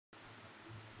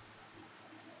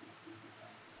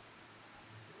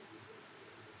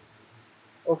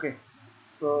ওকে,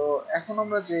 so এখন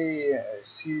আমরা যে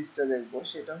সিরিজটা দেখবো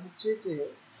সেটা হচ্ছে যে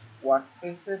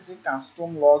ওয়ার্ডপ্রেসের যে কাস্টম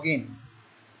লগ ইন,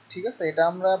 ঠিক আছে। এটা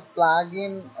আমরা প্লাগ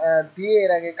ইন দিয়ে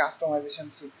এর আগে কাস্টমাইজেশন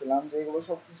শিখছিলাম যে এগুলো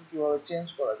সব কিছু কীভাবে চেঞ্জ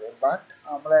করা যায়, বাট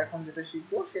আমরা এখন যেটা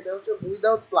শিখবো সেটা হচ্ছে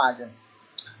উইদাউট প্লাগ ইন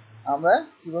আমরা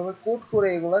কীভাবে কোড করে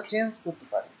এগুলো চেঞ্জ করতে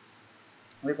পারি।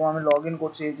 দেখুন আমি লগ ইন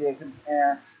করছি, যে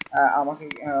আমাকে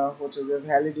হচ্ছে যে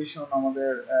ভ্যালিডেশন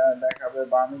আমাদের দেখাবে,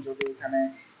 বা আমি যদি এখানে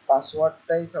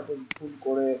পাসওয়ার্ডটাই সাপোজ ভুল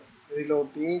করে রিলোড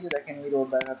দিয়ে, যে দেখেন এরর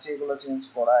দেখাচ্ছে, এগুলো চেঞ্জ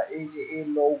করা, এই যে এই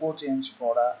লোগো চেঞ্জ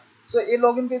করা। সো এই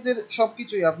লগ ইন পেজের সব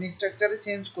কিছুই আপনি স্ট্রাকচারে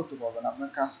চেঞ্জ করতে পারবেন, আপনার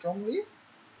কাস্টমলি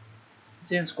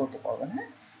চেঞ্জ করতে পারবেন। হ্যাঁ,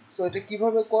 সো এটা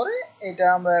কিভাবে করে এটা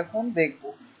আমরা এখন দেখব।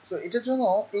 সো এটার জন্য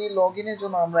এই লগ ইনের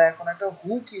জন্য আমরা এখন একটা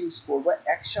হুক ইউজ করব,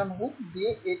 অ্যাকশন হুক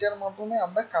দিয়ে, এটার মাধ্যমে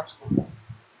আমরা কাজ করব।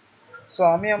 সো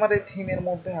আমি আমার এই থিমের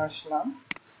মধ্যে আসলাম,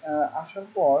 আসার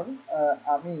পর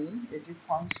আমি এই যে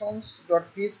ফাংশনস ডট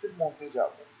পিএইচপির মধ্যে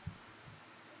যাব।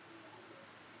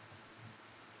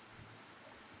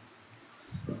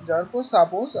 যার পর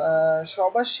সাপোজ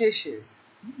সবার শেষে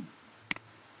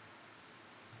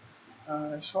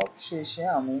সব শেষে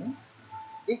আমি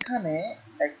এখানে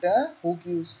একটা হুক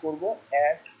ইউজ করব,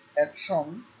 অ্যাড অ্যাকশন।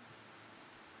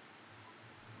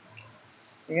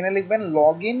 এখানে লিখবেন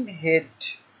লগ ইন হেড।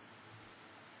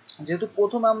 যেহেতু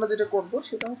প্রথমে আমরা যেটা করব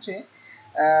সেটা হচ্ছে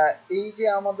এই যে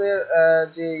আমাদের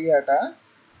যে ইয়াটা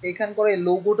এখানকার এই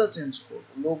লোগোটা চেঞ্জ করব,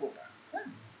 লোগোটা। হ্যাঁ,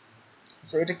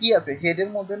 সো এটা কি আছে হেডের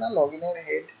মধ্যে না, লগ ইনের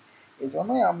হেড, এই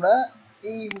জন্যই আমরা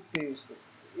এই হুকটা ইউজ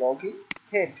করতেছি, লগ ইন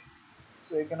হেড।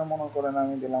 সো এখানে মনে করেন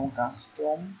আমি দিলাম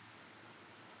কাস্টম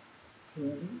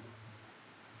থিম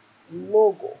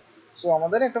লোগো। সো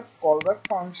আমাদের একটা কলব্যাক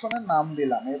ফাংশনের নাম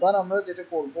দিলাম। এবার আমরা যেটা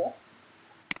করব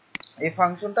এই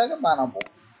ফাংশনটাকে বানাবো।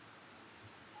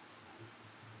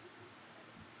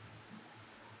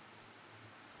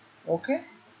 ওকে,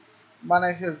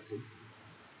 বানাই ফেলছি।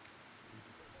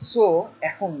 সো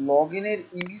এখন লগ ইনের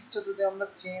ইমেজটা যদি আমরা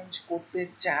চেঞ্জ করতে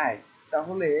চাই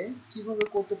তাহলে কিভাবে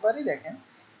করতে পারি, দেখেন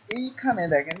এইখানে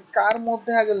দেখেন কার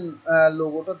মধ্যে আগে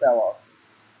লোগোটা দেওয়া আছে।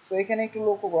 সো এখানে একটু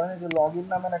লক্ষ্য করেন যে লগ ইন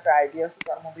নামের একটা আইডি আছে,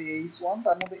 তার মধ্যে এইচ1,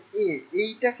 তার মধ্যে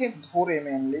এইটাকে ধরে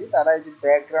মেনলি তারা এই যে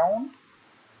ব্যাকগ্রাউন্ড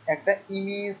একটা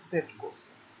ইমেজ সেট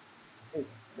করছে, এই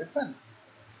যে দেখছেন।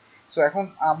 সো এখন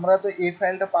আমরা তো এই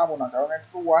ফাইলটা পাবো না, কারণ এটা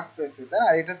তো ওয়ার্ডপ্রেসে, তাই না,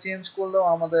 এটা চেঞ্জ করলেও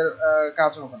আমাদের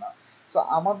কাজ হবে না। সো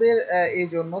আমাদের এই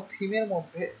জন্য থিমের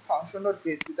মধ্যে ফাংশন ডট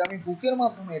পিএইচপিতে আমি হুকের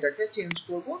মাধ্যমে এটাকে চেঞ্জ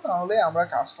করব, তাহলে আমরা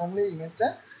কাস্টমলি ইমেজটা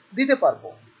দিতে পারবো।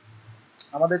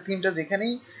 আমাদের থিমটা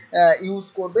যেখানেই ইউজ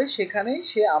করবে সেখানেই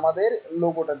সে আমাদের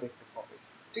লোগোটা দেখতে পাবে,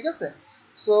 ঠিক আছে।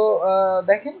 সো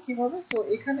দেখেন কিভাবে। সো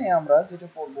এখানে আমরা যেটা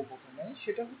করব প্রথমে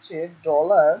সেটা হচ্ছে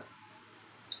ডলার,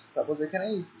 সাপোজ এখানে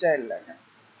স্টাইল লেখা,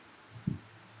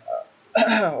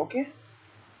 ওকে।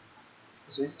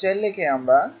 সো স্টাইল লিখে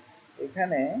আমরা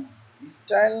এখানে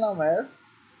স্টাইল নামের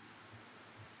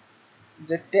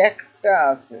যে ট্যাগটা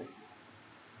আছে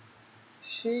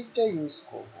সেইটা ইউজ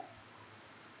করব।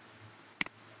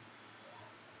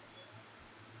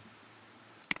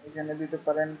 এখানে দিতে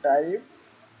পারেন টাইপ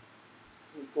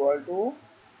ইকুয়াল টু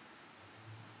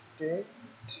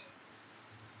টেক্সট।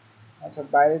 আচ্ছা,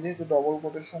 বাইরে যেহেতু ডবল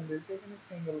কোটেশন দিয়েছে এখানে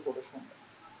সিঙ্গেল কোটেশন দেয়,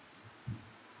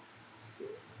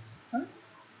 সিএসএস। হ্যাঁ,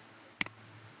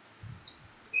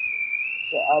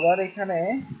 সো আবার এখানে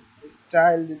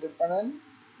স্টাইল দিতে পারেন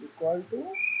ইকুয়াল টু,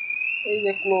 এই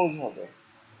যে ক্লোজ হবে,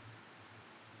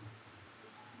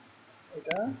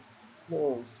 এটা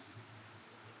ক্লোজ।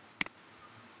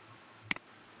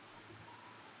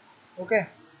 ওকে,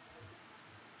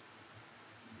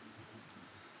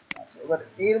 আচ্ছা এবার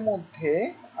এর মধ্যে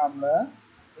আমরা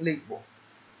লিখব।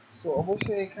 সো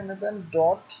অবশ্যই এখানে দেন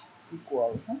ডট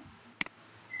ইকুয়াল। হ্যাঁ,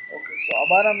 ওকে। সো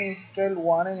আবার আমি স্টাইল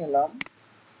ওয়ানে নিলাম,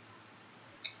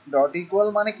 ডট ইকুয়াল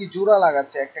মানে কি জোড়া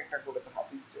লাগাচ্ছে একটা একটা করে হাফ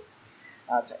স্টেপ।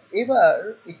 আচ্ছা এবার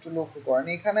একটু লক্ষ্য করেন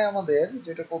এখানে আমাদের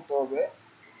যেটা করতে হবে,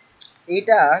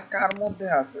 এটা কার মধ্যে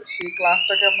আছে সেই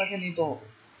ক্লাসটাকে আপনাকে নিতে হবে।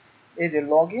 এই যে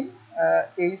লগ ইন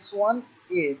এইচ1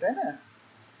 এ, তাই না।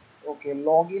 ওকে,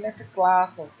 লগ ইন একটা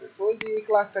ক্লাস আছে, সো এই যে এই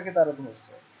ক্লাসটাকে তারা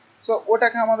ধরছে। সো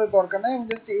ওটাকে আমাদের দরকার নাই, আমি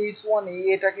জাস্ট এইচ1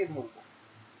 এটাকে ধরবো।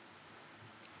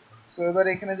 সো এবার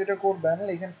এখানে যেটা করবেন,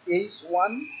 এখানে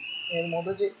এইচ1 এর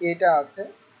মধ্যে যে এটা আছে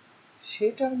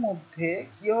সেটার মধ্যে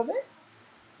কি হবে,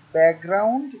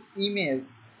 background image,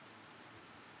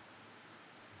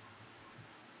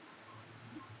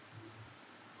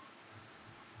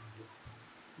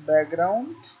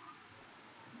 background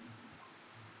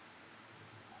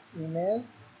image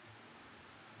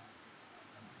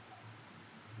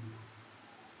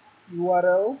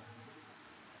URL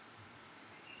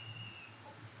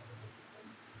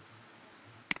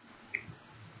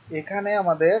এখানে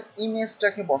আমাদের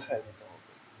ইমেজটাকে বসায় দিতে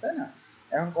হবে, তাই না?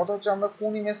 এখন কথা হচ্ছে আমরা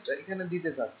কোন ইমেজটা এখানে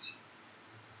দিতে চাচ্ছি।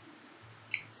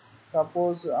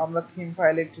 সাপোজ আমরা থিম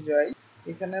ফাইলে একটু যাই,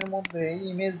 এখানের মধ্যে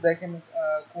ইমেজ দেখেন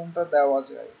কোনটা দেওয়া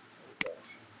যায়।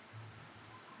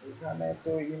 এখানে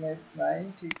তো ইমেজ নাই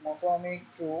ঠিক মতো, আমি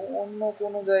একটু অন্য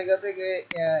কোনো জায়গা থেকে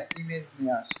ইমেজ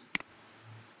নিয়ে আসি,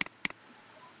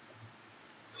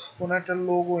 কোন একটা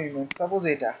লোগো ইমেজ, সাপোজ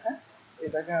এটা, হ্যাঁ,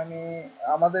 এটাকে আমি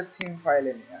আমাদের থিম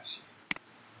ফাইলে নিয়ে আসি।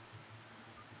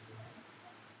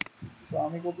 সো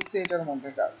আমি করতেছি এটার মধ্যে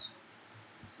কাজ।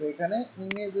 সো এখানে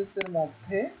ইমেজেস এর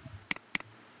মধ্যে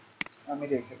আমি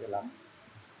রেখে দিলাম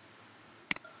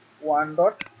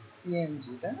 1.png,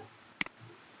 তাই না?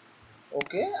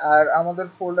 ওকে, আর আমাদের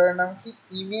ফোল্ডারের নাম কি?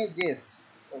 ইমেজেস।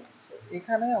 ওকে, সো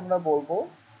এখানে আমরা বলবো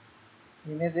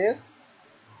ইমেজেস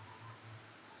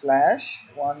স্ল্যাশ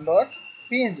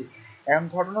 1.png। এখন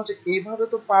ঘটনা হচ্ছে এইভাবে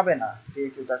তো পাবে না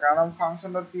ডিরেক্টরিটা, কারণ আমি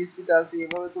function.php তে আছি,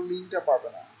 এইভাবে তো লিঙ্কটা পাবে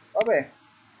না। পাবে?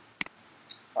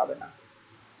 পাবে না।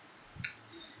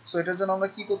 সো এটার জন্য আমরা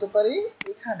কি করতে পারি,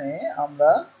 এখানে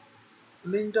আমরা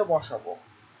লিঙ্কটা বসাবো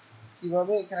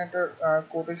কিভাবে, এখানে একটা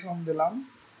কোটেশন দিলাম,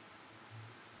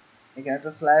 এখানে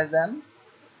একটা স্ল্যাশ দেন।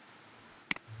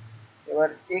 এবার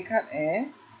এখানে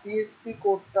পিএসপি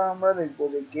কোডটা আমরা লিখবো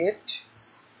যে gate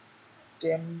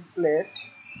template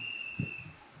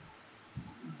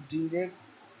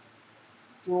directory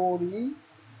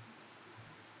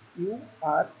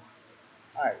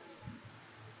URI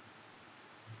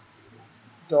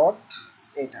dot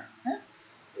এটা, হ্যাঁ,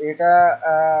 এটা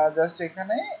জাস্ট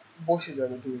এখানে বসে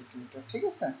যাবে ডিরেক্টরিটা, ঠিক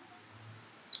আছে?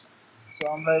 তো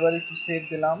আমরা এবার একটু সেভ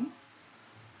দিলাম।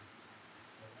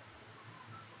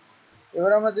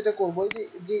 এবার আমরা যেটা করবো,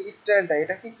 যে স্টাইলটা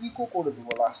এটাকে ইকো করে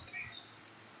দেবো লাস্টে,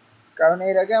 কারণ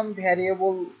এর আগে আমি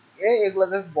ভ্যারিয়েবল এগুলা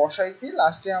জাস্ট বসাইছি,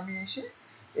 লাস্টে আমি এসে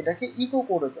এটাকে ইকো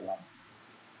করে দিলাম।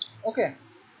 ওকে,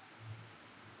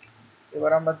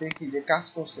 এবার আমরা দেখি যে কাজ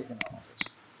করছে কিনা আমাদের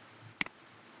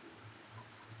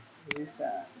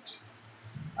রিসেন্ট।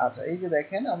 আচ্ছা, এই যে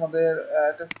দেখেন আমাদের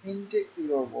একটা সিনট্যাক্স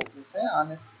এরর বলতেছে,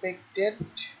 unexpected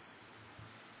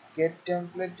gate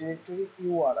template directory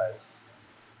URI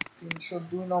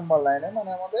 302 নম্বর লাইনে, মানে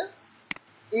আমাদের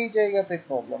এই জায়গাতে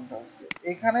প্রবলেমটা হচ্ছে।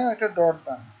 এখানেও একটা ডট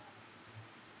দেন,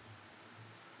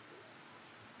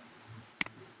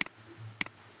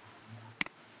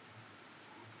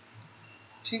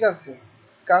 ঠিক আছে,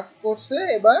 কাজ করছে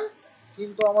এবার,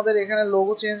 কিন্তু আমাদের এখানে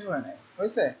লোগো চেঞ্জ হয় নাই,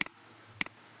 হয়েছে?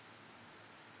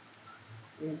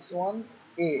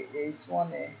 H1A,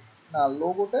 H1A না,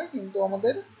 লোগোটা কিন্তু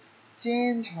আমাদের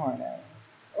চেঞ্জ হয় নাই।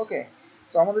 ওকে,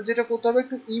 তো আমাদের যেটা করতে হবে,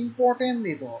 একটু ইম্পর্টেন্ট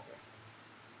দিতে হবে।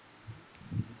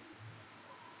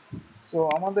 সো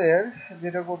আমাদের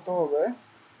যেটা করতে হবে,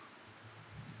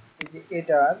 এই যে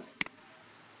এটার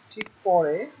ঠিক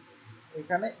পরে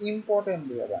এখানে ইম্পর্টেন্ট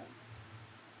দিয়ে দেন,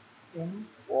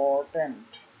 ইম্পর্টেন্ট,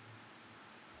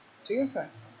 ঠিক আছে?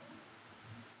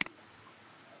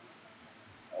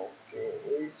 ওকে,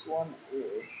 H1A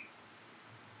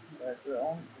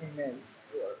ব্যাকগ্রাউন্ড ইমেজ,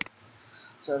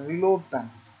 আচ্ছা রিলোড দেন।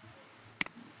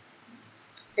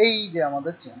 এই যে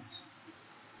আমাদের চেঞ্জ,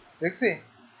 দেখছি?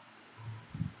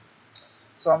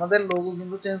 সো আমাদের লোগো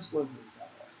কিন্তু চেঞ্জ করে দিয়েছি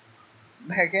আমরা,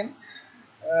 দেখেন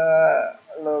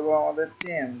লোগো আমাদের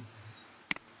চেঞ্জ।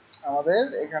 আমাদের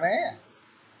এখানে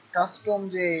কাস্টম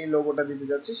যে লোগোটা দিতে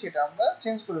যাচ্ছি সেটা আমরা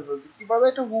চেঞ্জ করে ফেলছি। কিভাবে?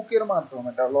 একটা হুকের মাধ্যমে,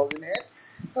 এটা লগ ইনের,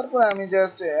 তারপরে আমি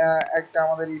জাস্ট একটা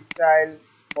আমাদের স্টাইল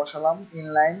বসালাম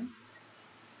ইনলাইন,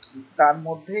 তার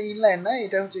মধ্যে ইনলাইন না,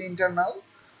 এটা হচ্ছে ইন্টারনাল,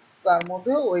 তার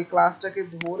মধ্যে ওই ক্লাসটাকে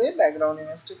ধরে ব্যাকগ্রাউন্ড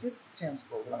ইমেজটাকে চেঞ্জ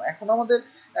করে দিলাম। এখন আমাদের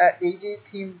এই যে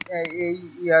থিম, এই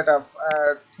ইয়াটা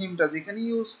থিমটা যেখানে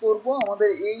ইউজ করব, আমাদের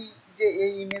এই যে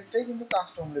এই ইমেজটাই কিন্তু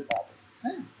কাস্টমলি পাবে,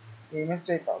 হ্যাঁ, এই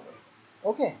ইমেজটাই পাবে।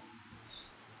 ওকে,